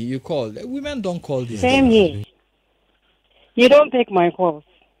happy you called. Women don't call this. Same here. You don't take my calls.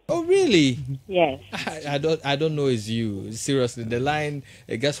 Oh, really? Yes. I don't know it's you. Seriously, the line,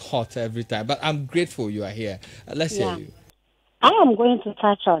 it gets hot every time. But I'm grateful you are here. Let's hear you. I am going to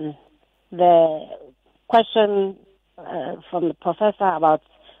touch on the question from the professor about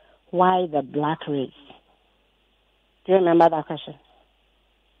why the black race. Do you remember that question?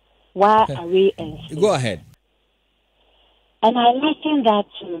 Why are we enslaved? Go ahead. And I liken that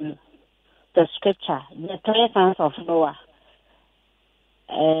to the scripture, the 3 sons of Noah.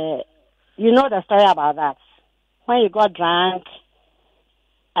 You know the story about that. When you got drunk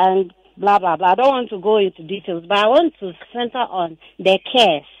and blah, blah, blah. I don't want to go into details, but I want to center on the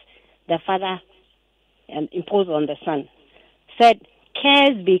curse the father imposed on the son. Said,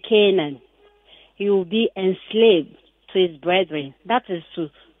 curse be Canaan. You will be enslaved to his brethren. That is to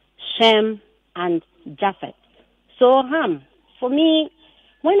Shem and Japheth. So, for me,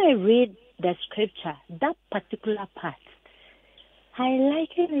 when I read the scripture, that particular part, I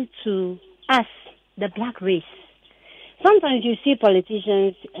liken it to us, the black race. Sometimes you see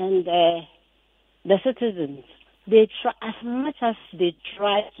politicians and the citizens, they try, as much as they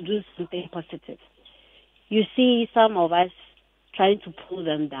try to do something positive, you see some of us trying to pull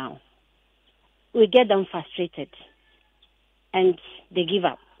them down. We get them frustrated and they give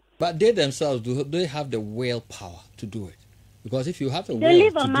up. But they themselves, do they have the willpower to do it? Because if you have the will they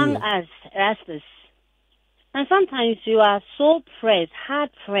live to among do it, us, Rastas. And sometimes you are so pressed, hard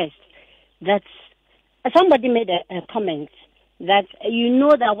pressed, that somebody made a comment that you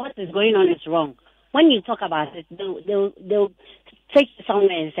know that what is going on is wrong. When you talk about it, they'll take you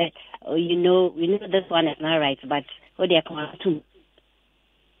somewhere and say, oh, we know this one is not right, but what they are coming to.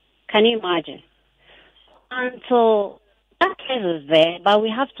 Can you imagine? And so that pressure is there, but we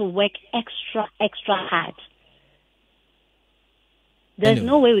have to work extra hard. There's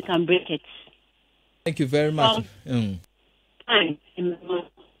no way we can break it. Thank you very much. I'm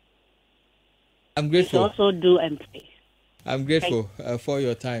grateful. We also do and pray. I'm grateful for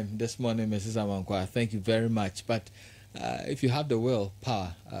your time this morning, Mrs. Amankwa. Thank you very much. But if you have the will,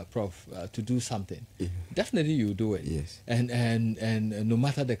 power, Prof, to do something, definitely you do it. Yes. And no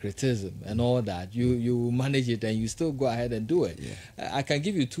matter the criticism and all that, you manage it and you still go ahead and do it. Yeah. I can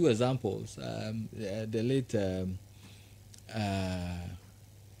give you two examples. The late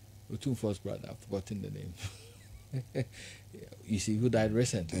Otumfo's brother, I've forgotten the name. You see, who died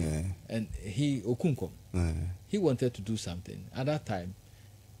recently. And Okunkom, he wanted to do something. At that time,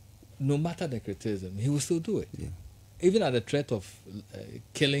 no matter the criticism, he would still do it. Yeah. Even at the threat of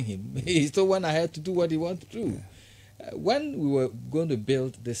killing him, he still went ahead to do what he wanted to do. When we were going to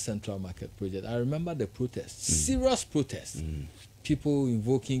build this Central Market project, I remember the protests, serious protests. People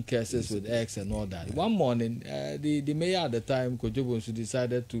invoking curses with X and all that. One morning, the mayor at the time, Kojobonsu,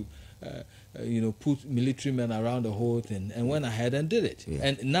 decided to put military men around the whole thing and went ahead and did it. Yeah.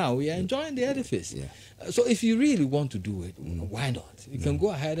 And now we are enjoying the edifice. Yeah. So if you really want to do it, why not? You can go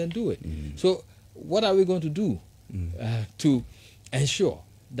ahead and do it. So what are we going to do to ensure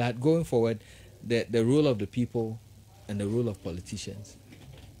that going forward, the role of the people and the role of politicians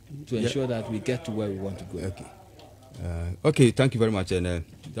to ensure that we get to where we want to go? Okay. Okay, thank you very much. And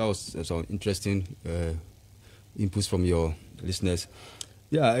that was some interesting inputs from your listeners.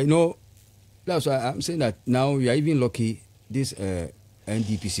 Yeah, that's why I'm saying that now we are even lucky this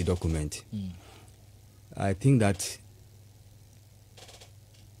NDPC document. I think that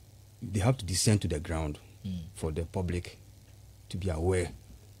they have to descend to the ground for the public to be aware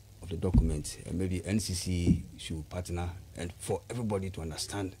of the document. And maybe NCC should partner and for everybody to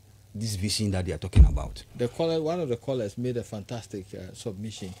understand this vision that they are talking about. One of the callers made a fantastic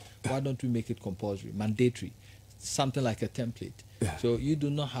submission. Why don't we make it compulsory, mandatory, something like a template? Yeah. So you do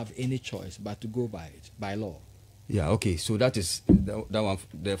not have any choice but to go by it, by law. Yeah, okay. So that is that one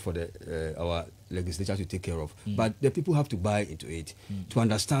there for our legislature to take care of. But the people have to buy into it to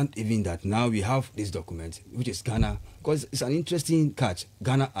understand even that now we have this document, which is Ghana, because it's an interesting catch.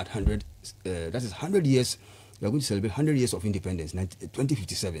 Ghana at 100, that is 100 years. We are going to celebrate 100 years of independence,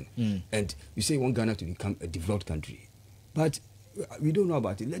 2057. And you say you want Ghana to become a developed country. But we don't know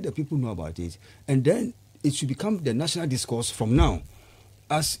about it. Let the people know about it. And then it should become the national discourse from now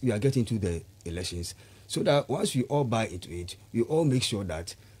as we are getting to the elections. So that once we all buy into it, we all make sure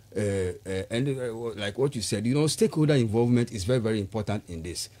that, like what you said, stakeholder involvement is very, very important in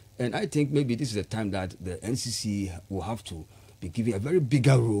this. And I think maybe this is a time that the NCC will have to be given a very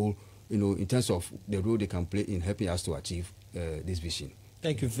bigger role, in terms of the role they can play in helping us to achieve this vision.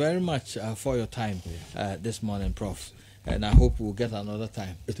 Thank you very much for your time this morning, Prof. And I hope we'll get another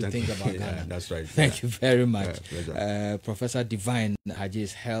time to think about Ghana. Yeah, that's right. Thank you very much. Professor Divine Haji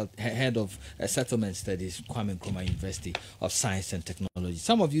is head of settlement studies, Kwame Nkrumah University of Science and Technology.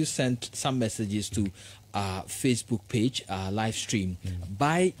 Some of you sent some messages to our Facebook page, our live stream.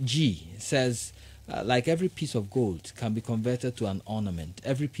 By G says, like every piece of gold can be converted to an ornament,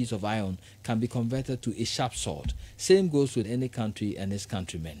 every piece of iron can be converted to a sharp sword. Same goes with any country and its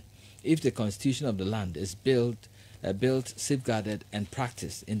countrymen. If the constitution of the land is built, safeguarded, and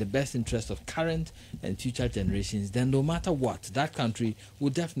practiced in the best interest of current and future generations, then no matter what, that country will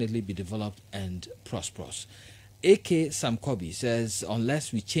definitely be developed and prosperous. A.K. Samkobi says,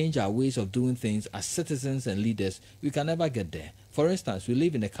 unless we change our ways of doing things as citizens and leaders, we can never get there. For instance, we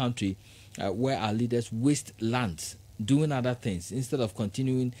live in a country where our leaders waste lands doing other things instead of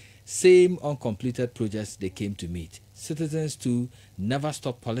continuing same uncompleted projects they came to meet. Citizens too never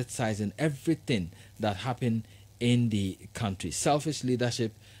stop politicizing everything that happened in the country. Selfish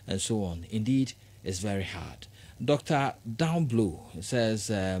leadership and so on. Indeed, it's very hard. Dr. Downblow says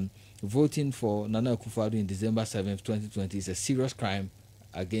voting for Nana Akufo-Addo in December 7th, 2020 is a serious crime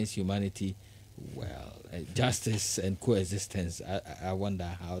against humanity. Well, justice and coexistence. I wonder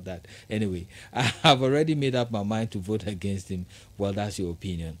how that. Anyway, I have already made up my mind to vote against him. Well, that's your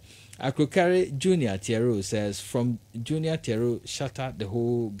opinion. Akrokare Junior Tiero says, from Junior Tiero, shatter the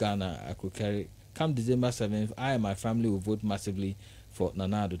whole Ghana. Akrokare, come December 7th, I and my family will vote massively for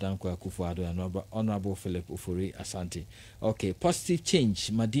Nana Addo Dankwa Akufo-Addo and Honorable Philip Ofori Asante. Okay, positive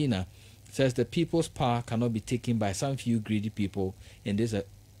change. Medina says the people's power cannot be taken by some few greedy people in this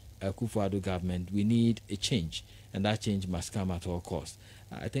Akufo-Addo government. We need a change, and that change must come at all costs.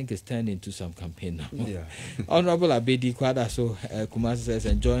 I think it's turned into some campaign now. Yeah. Honorable Abedi Kwadaso Kumasi says,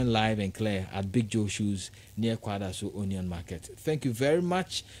 enjoying live and clear at Big Joe Shoes near Kwadaso Onion Market. Thank you very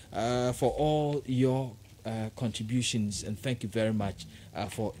much for all your contributions, and thank you very much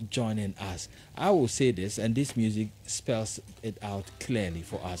for joining us. I will say this, and this music spells it out clearly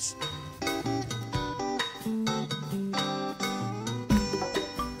for us.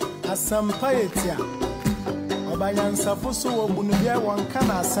 Asampayetia Obayansa fuso wo bunubia wanka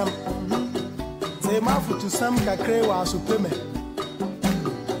na asam Te mafutu sam kakre wa supeme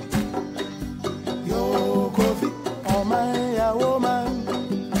Yo kofi oman ya woman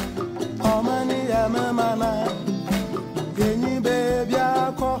Omani ya memana Genyi baby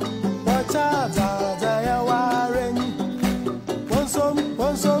ako Wacha zaza ya warenyi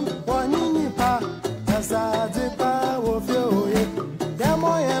Wonsom wanyinyi pa Nazazi pa wofye oye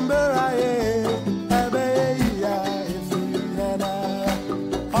Yamo yembera ye Ebe ya ifiyana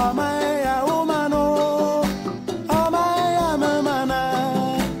Omaya umano Omaya memana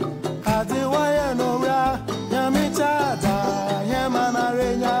Adiwaya nora Yamichata Yamana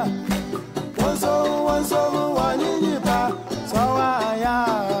renya Wonso wanyinyi pa Sawaya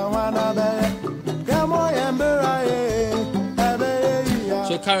wanabe Yamo yembera ye Ebe ya.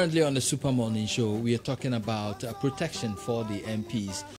 So currently on the Super Morning Show, we are talking about protection for the MPs